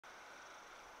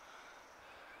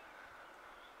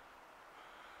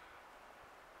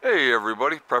Hey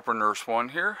everybody, Prepper Nurse 1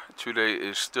 here. Today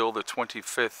is still the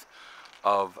 25th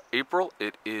of April.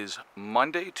 It is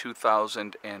Monday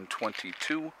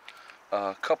 2022.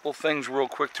 A couple things real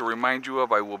quick to remind you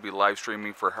of. I will be live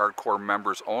streaming for hardcore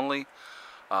members only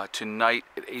tonight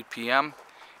at 8 p.m.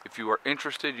 If you are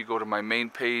interested, you go to my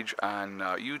main page on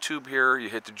YouTube here, you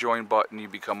hit the join button, you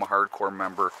become a hardcore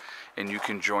member, and you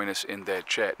can join us in that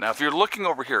chat. Now if you're looking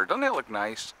over here, doesn't that look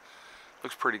nice?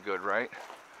 Looks pretty good, right?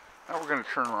 Now we're going to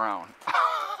turn around.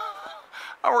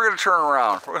 Now we're going to turn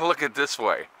around. We're going to look at this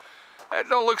way. That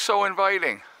don't look so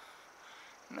inviting.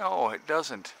 No, it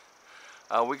doesn't.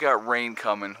 We got rain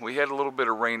coming. We had a little bit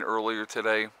of rain earlier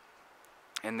today,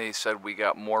 and they said we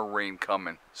got more rain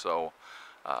coming. So,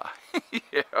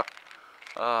 yeah.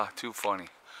 Too funny.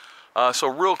 So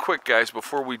real quick, guys,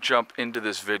 before we jump into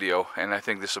this video, and I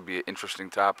think this will be an interesting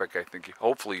topic. I think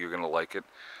hopefully you're going to like it.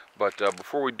 But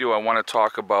before we do, I want to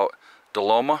talk about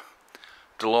Deloma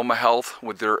Health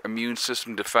with their immune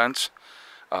system defense.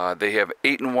 They have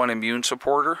 8-in-1 immune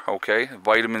supporter, okay,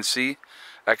 vitamin C,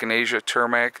 echinacea,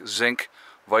 turmeric, zinc,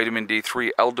 vitamin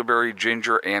D3, elderberry,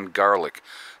 ginger, and garlic.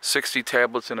 60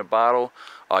 tablets in a bottle.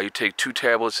 You take 2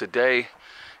 tablets a day,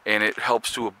 and it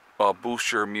helps to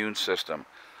boost your immune system.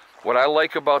 What I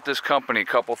like about this company, a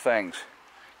couple things.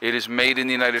 It is made in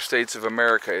the United States of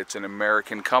America. It's an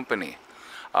American company.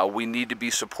 We need to be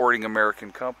supporting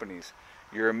American companies.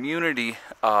 Your immunity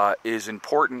is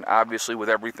important, obviously, with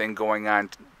everything going on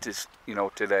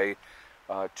today,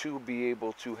 to be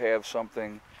able to have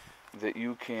something that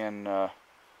you can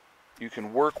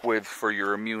work with for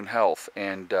your immune health.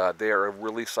 And they are a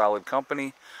really solid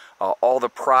company. All the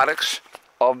products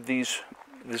of this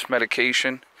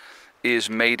medication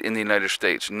is made in the United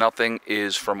States. Nothing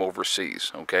is from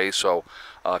overseas, okay? So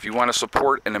if you want to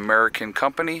support an American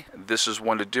company, this is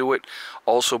one to do it.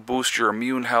 Also boost your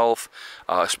immune health,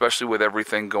 especially with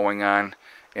everything going on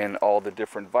and all the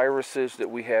different viruses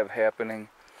that we have happening.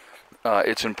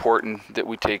 It's important that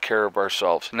we take care of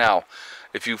ourselves. Now,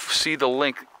 if you see the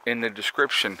link in the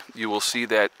description, you will see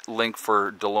that link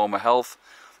for Deloma Health,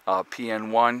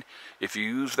 PN1. If you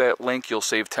use that link, you'll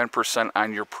save 10%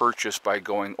 on your purchase by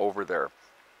going over there.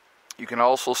 You can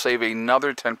also save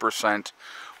another 10%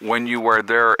 when you are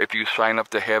there if you sign up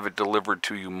to have it delivered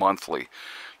to you monthly.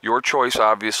 Your choice,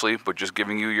 obviously, but just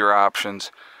giving you your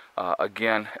options.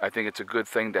 Again, I think it's a good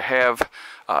thing to have,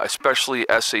 especially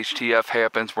SHTF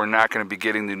happens. We're not going to be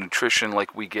getting the nutrition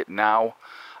like we get now.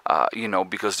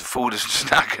 Because the food is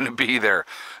just not going to be there.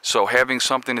 So having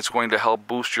something that's going to help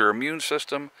boost your immune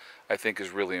system, I think is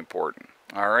really important.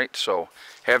 Alright, so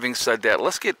having said that,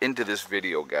 let's get into this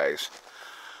video, guys.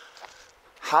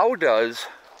 How does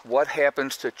what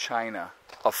happens to China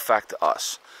affect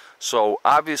us? So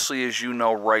obviously, as you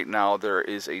know right now, there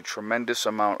is a tremendous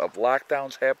amount of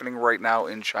lockdowns happening right now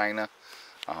in China.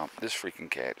 This freaking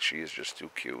cat, she is just too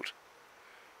cute.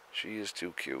 She is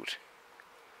too cute.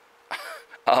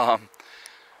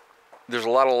 There's a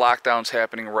lot of lockdowns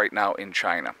happening right now in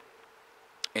China.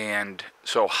 And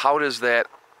so how does that,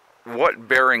 what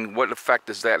effect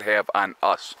does that have on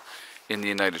us in the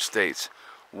United States?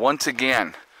 Once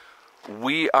again,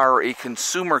 we are a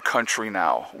consumer country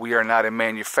now. We are not a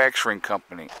manufacturing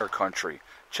company or country.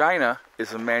 China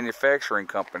is a manufacturing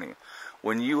company.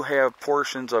 When you have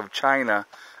portions of China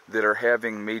that are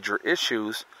having major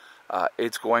issues,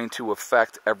 it's going to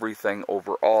affect everything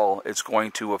overall. It's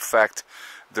going to affect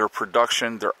their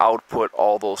production, their output,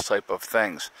 all those type of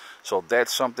things. So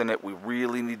that's something that we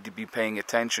really need to be paying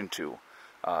attention to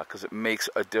because it makes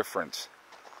a difference.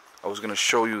 I was going to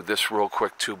show you this real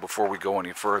quick too before we go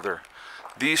any further.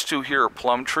 These two here are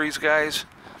plum trees, guys,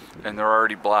 and they're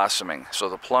already blossoming. So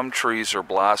the plum trees are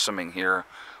blossoming here,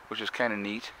 which is kind of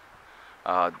neat.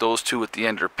 Those two at the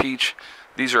end are peach.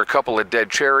 These are a couple of dead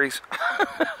cherries.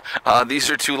 These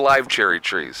are 2 live cherry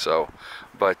trees. So,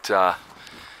 but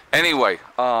anyway,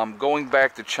 going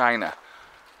back to China,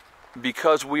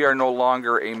 because we are no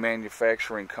longer a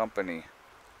manufacturing company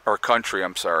or country,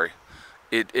 I'm sorry,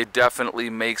 it definitely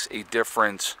makes a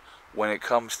difference when it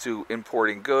comes to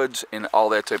importing goods and all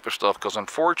that type of stuff. Because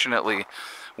unfortunately,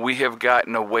 we have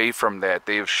gotten away from that.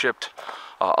 They have shipped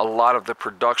a lot of the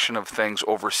production of things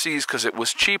overseas because it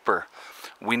was cheaper.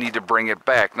 We need to bring it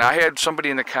back. Now, I had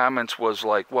somebody in the comments was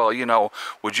like, well,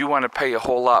 would you want to pay a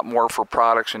whole lot more for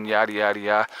products and yada, yada,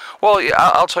 yada? Well, yeah,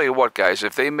 I'll tell you what, guys.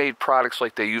 If they made products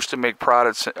like they used to make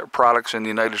products in the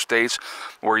United States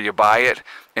where you buy it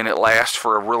and it lasts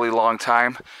for a really long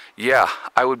time, yeah,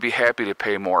 I would be happy to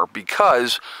pay more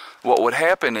because what would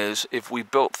happen is if we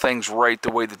built things right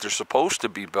the way that they're supposed to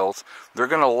be built, they're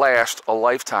going to last a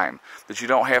lifetime. That you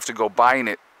don't have to go buying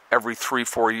it every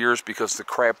 3-4 years because the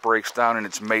crap breaks down and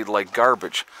it's made like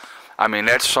garbage. I mean,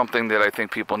 that's something that I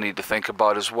think people need to think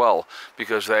about as well,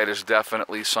 because that is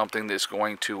definitely something that's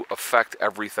going to affect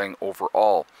everything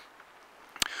overall.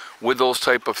 With those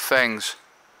type of things,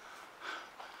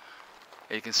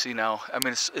 you can see now, I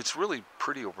mean, it's really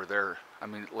pretty over there. I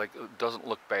mean, like, it doesn't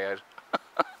look bad.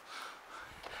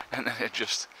 And then it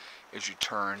just, as you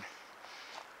turn,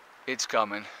 it's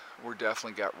coming. We're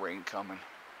definitely got rain coming.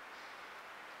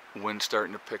 Wind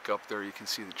starting to pick up there. You can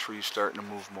see the trees starting to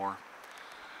move more.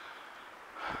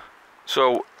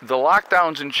 So the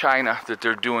lockdowns in China that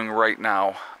they're doing right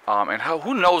now, and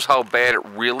who knows how bad it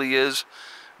really is,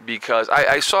 because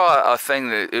I saw a thing,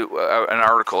 that an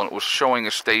article, and it was showing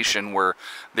a station where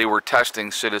they were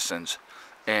testing citizens,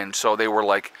 and so they were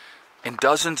like, and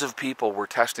dozens of people were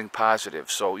testing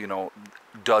positive. So, you know,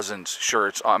 dozens.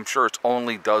 Sure, I'm sure it's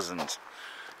only dozens,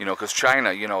 you know, because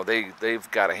China, you know,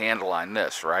 they've got a handle on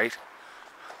this, right?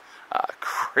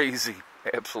 Crazy,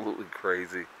 absolutely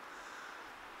crazy.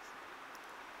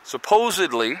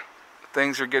 Supposedly,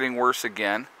 things are getting worse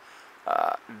again.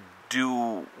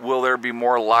 Will there be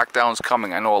more lockdowns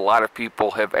coming? I know a lot of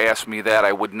people have asked me that.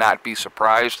 I would not be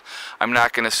surprised. I'm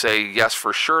not going to say yes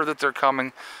for sure that they're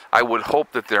coming. I would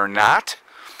hope that they're not.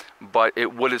 But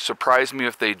would it surprise me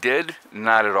if they did?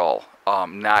 Not at all.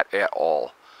 Not at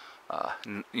all.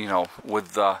 You know,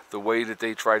 with the way that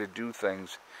they try to do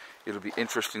things, it'll be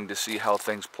interesting to see how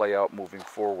things play out moving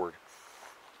forward.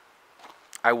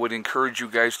 I would encourage you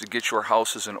guys to get your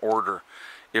houses in order.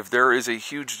 If there is a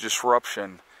huge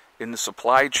disruption in the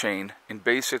supply chain, and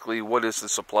basically what is the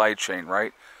supply chain,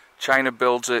 right? China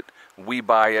builds it, we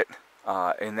buy it,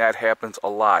 and that happens a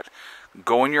lot.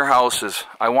 Go in your houses.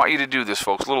 I want you to do this,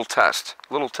 folks. Little test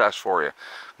for you.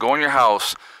 Go in your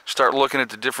house, start looking at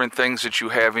the different things that you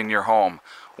have in your home.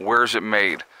 Where's it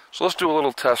made? So let's do a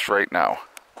little test right now.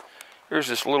 Here's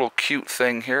this little cute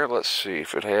thing here. Let's see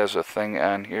if it has a thing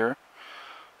on here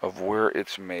of where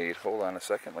it's made. Hold on a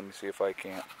second. Let me see if I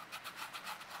can't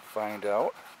find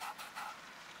out.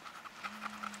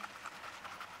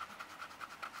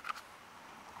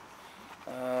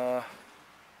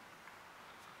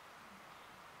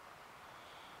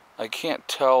 I can't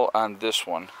tell on this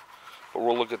one, but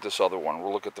we'll look at this other one.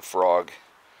 We'll look at the frog.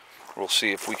 We'll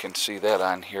see if we can see that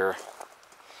on here.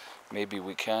 Maybe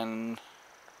we can.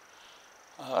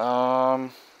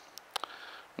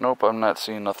 Nope, I'm not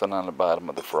seeing nothing on the bottom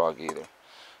of the frog either.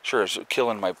 Sure, it's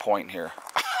killing my point here.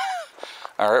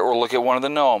 Alright, we'll look at one of the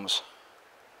gnomes.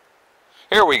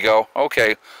 Here we go.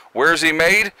 Okay, where's he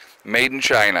made? Made in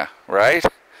China, right?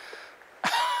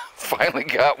 Finally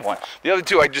got one. The other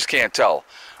two I just can't tell.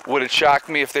 Would it shock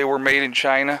me if they were made in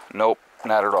China? Nope,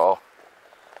 not at all.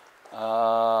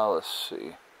 Let's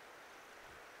see.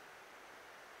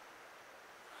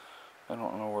 I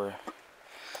don't know where...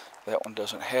 That one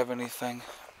doesn't have anything.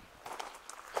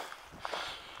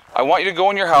 I want you to go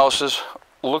in your houses,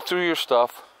 look through your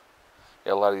stuff.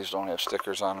 Yeah, a lot of these don't have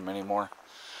stickers on them anymore.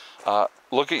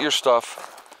 Look at your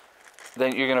stuff.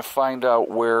 Then you're going to find out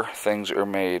where things are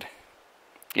made.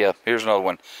 Yeah, here's another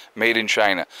one. Made in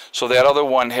China. So that other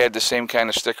one had the same kind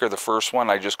of sticker, the first one.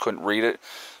 I just couldn't read it.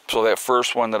 So that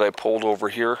first one that I pulled over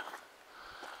here,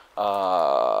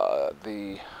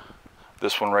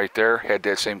 this one right there had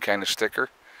that same kind of sticker.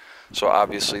 So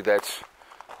obviously that's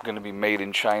going to be made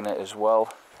in China as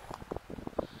well.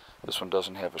 This one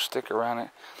doesn't have a sticker on it.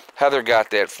 Heather got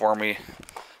that for me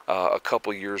a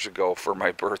couple years ago for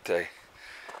my birthday.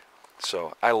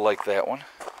 So I like that one.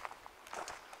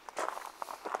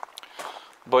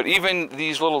 But even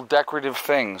these little decorative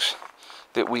things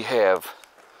that we have,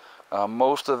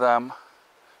 most of them,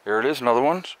 here it is, another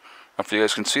one. I don't know if you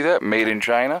guys can see that, made in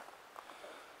China.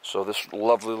 So this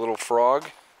lovely little frog,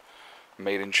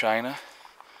 made in China.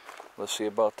 Let's see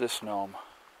about this gnome.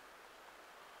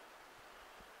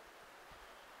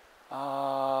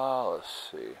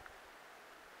 Let's see.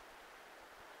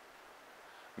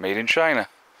 Made in China,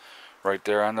 right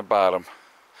there on the bottom.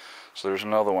 So there's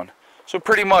another one. So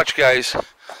pretty much, guys,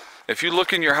 if you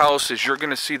look in your houses, you're going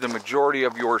to see the majority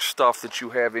of your stuff that you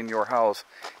have in your house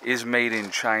is made in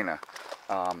China.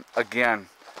 Again,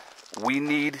 we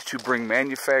need to bring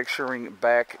manufacturing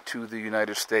back to the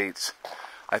United States.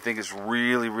 I think it's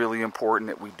really, really important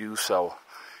that we do so.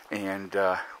 And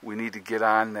we need to get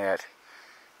on that.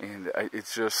 And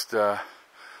it's just,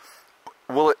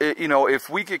 well, you know, if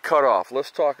we get cut off,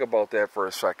 let's talk about that for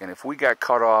a second. If we got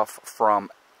cut off from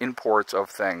imports of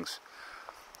things,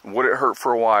 would it hurt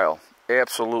for a while?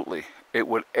 Absolutely. It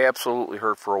would absolutely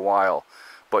hurt for a while.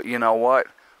 But you know what?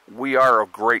 We are a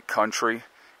great country,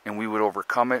 and we would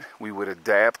overcome it. We would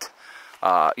adapt.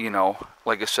 You know,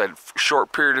 like I said,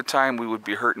 short period of time, we would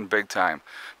be hurting big time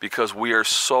because we are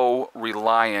so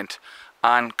reliant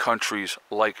on countries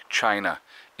like China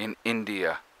and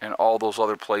India and all those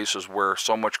other places where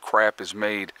so much crap is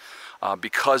made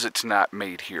because it's not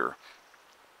made here.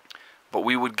 But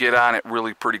we would get on it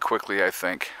really pretty quickly, I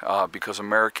think, because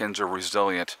Americans are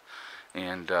resilient.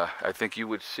 And I think you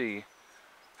would see,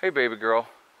 hey baby girl,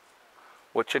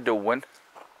 what you doing?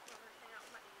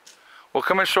 Well,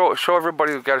 come and show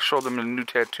everybody. We've got to show them the new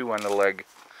tattoo on the leg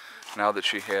now that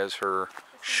she has her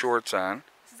shorts on.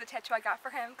 This is a tattoo I got for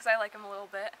him because I like him a little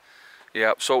bit.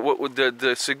 Yeah, so what would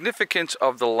the significance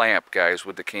of the lamp, guys,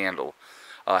 with the candle?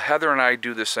 Heather and I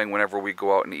do this thing whenever we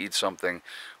go out and eat something.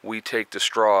 We take the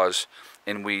straws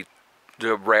and we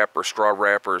do straw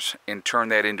wrappers and turn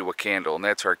that into a candle, and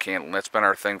that's our candle. And that's been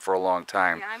our thing for a long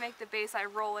time. Yeah, I make the base, I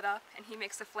roll it up, and he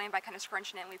makes the flame by kind of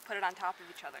scrunching it, and we put it on top of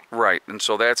each other. Right, and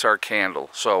so that's our candle.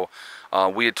 So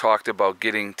we had talked about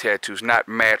getting tattoos, not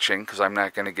matching, because I'm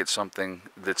not going to get something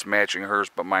that's matching hers,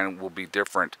 but mine will be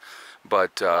different.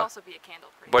 But it'll also be a candle.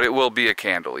 But it will be a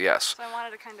candle, yes. So I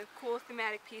wanted a kind of cool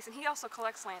thematic piece, and he also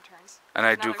collects lanterns. And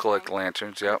I do collect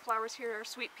lanterns, yep. The flowers here are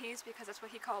sweet peas because that's what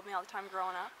he called me all the time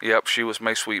growing up. Yep, she was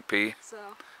my sweet pea. So,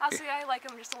 obviously I like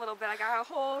him just a little bit. I got a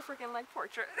whole freaking like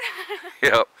portrait.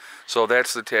 Yep, so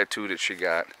that's the tattoo that she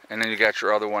got. And then you got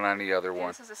your other one on the other one.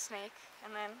 This is a snake.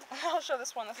 And then I'll show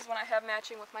this one. This is one I have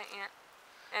matching with my aunt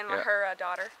and her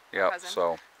daughter, her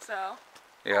cousin. So.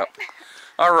 Yep.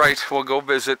 All right, we'll go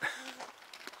visit.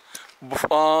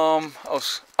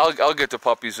 I'll get the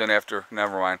puppies in after.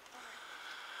 Never mind.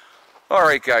 All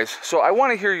right, guys. So I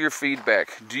want to hear your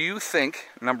feedback. Do you think,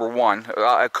 number one,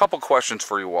 a couple questions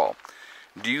for you all.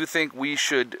 Do you think we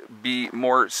should be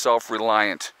more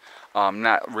self-reliant,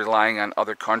 not relying on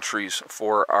other countries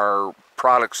for our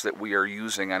products that we are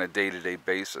using on a day-to-day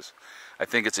basis? I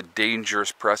think it's a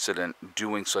dangerous precedent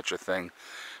doing such a thing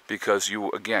because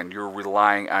you're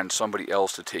relying on somebody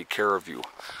else to take care of you.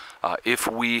 If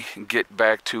we get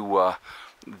back to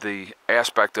the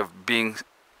aspect of being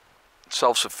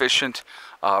self-sufficient,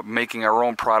 making our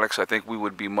own products, I think we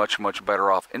would be much, much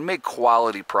better off. And make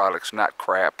quality products, not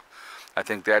crap. I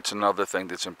think that's another thing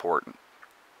that's important.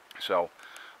 So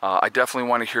I definitely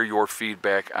want to hear your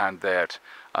feedback on that.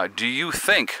 Do you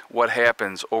think what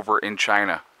happens over in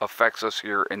China affects us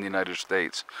here in the United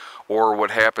States? Or what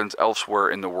happens elsewhere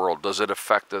in the world? Does it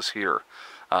affect us here?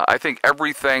 I think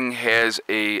everything has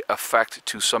an effect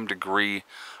to some degree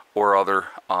or other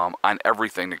on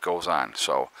everything that goes on.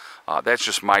 So that's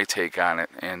just my take on it.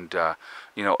 And,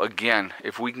 you know, again,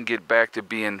 if we can get back to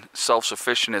being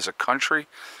self-sufficient as a country,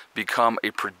 become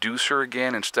a producer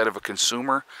again instead of a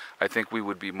consumer, I think we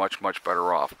would be much, much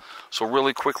better off. So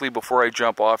really quickly, before I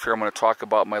jump off here, I'm going to talk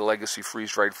about my Legacy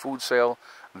freeze-dried food sale.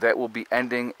 That will be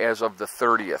ending as of the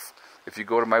 30th. If you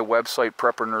go to my website,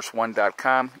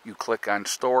 preppernurse1.com, you click on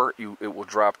store, it will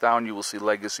drop down, you will see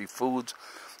Legacy Foods.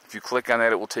 If you click on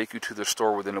that, it will take you to the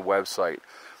store within the website.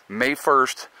 May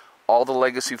 1st, all the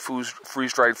Legacy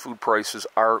freeze-dried food prices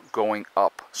are going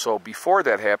up. So before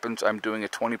that happens, I'm doing a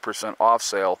 20% off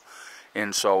sale,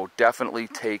 and so definitely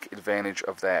take advantage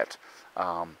of that.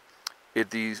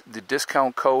 The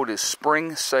discount code is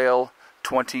Spring Sale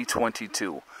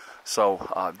 2022.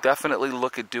 So definitely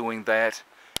look at doing that.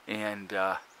 And,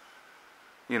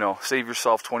 you know, save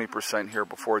yourself 20% here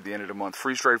before the end of the month.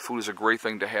 Freeze-dried food is a great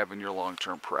thing to have in your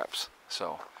long-term preps.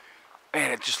 So,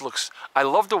 man, it just looks... I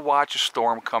love to watch a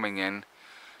storm coming in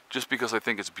just because I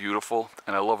think it's beautiful.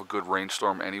 And I love a good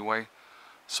rainstorm anyway.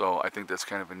 So I think that's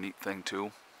kind of a neat thing,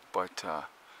 too. But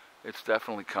it's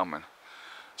definitely coming.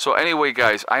 So anyway,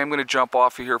 guys, I am going to jump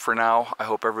off of here for now. I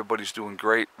hope everybody's doing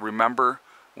great. Remember...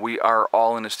 we are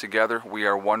all in this together. We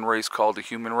are one race called the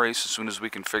human race. As soon as we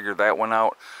can figure that one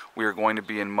out, we are going to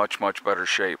be in much, much better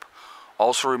shape.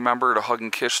 Also remember to hug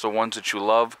and kiss the ones that you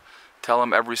love. Tell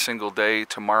them every single day,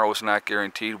 tomorrow is not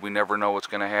guaranteed. We never know what's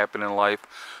going to happen in life.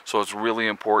 So it's really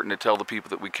important to tell the people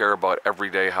that we care about every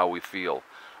day how we feel.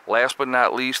 Last but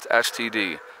not least,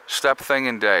 STD. Step, thing,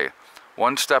 and day.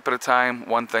 One step at a time,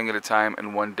 one thing at a time,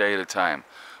 and one day at a time.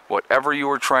 Whatever you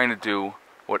are trying to do,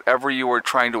 whatever you are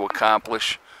trying to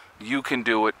accomplish, you can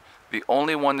do it. The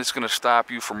only one that's going to stop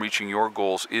you from reaching your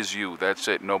goals is you. That's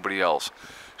it, nobody else.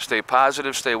 Stay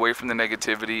positive, stay away from the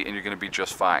negativity, and you're going to be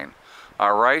just fine.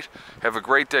 All right? Have a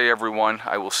great day, everyone.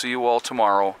 I will see you all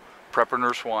tomorrow. Prepper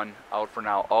Nurse 1, out for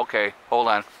now. Okay, hold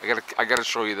on. I gotta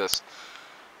show you this.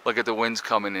 Look at the winds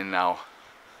coming in now.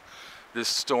 This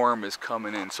storm is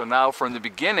coming in. So now from the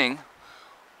beginning,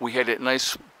 we had that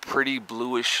nice, pretty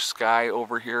bluish sky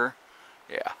over here.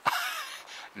 Yeah,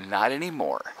 not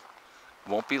anymore.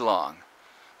 Won't be long.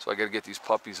 So I got to get these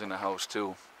puppies in the house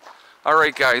too. All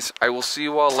right, guys, I will see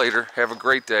you all later. Have a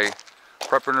great day.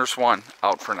 Prepper Nurse 1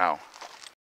 out for now.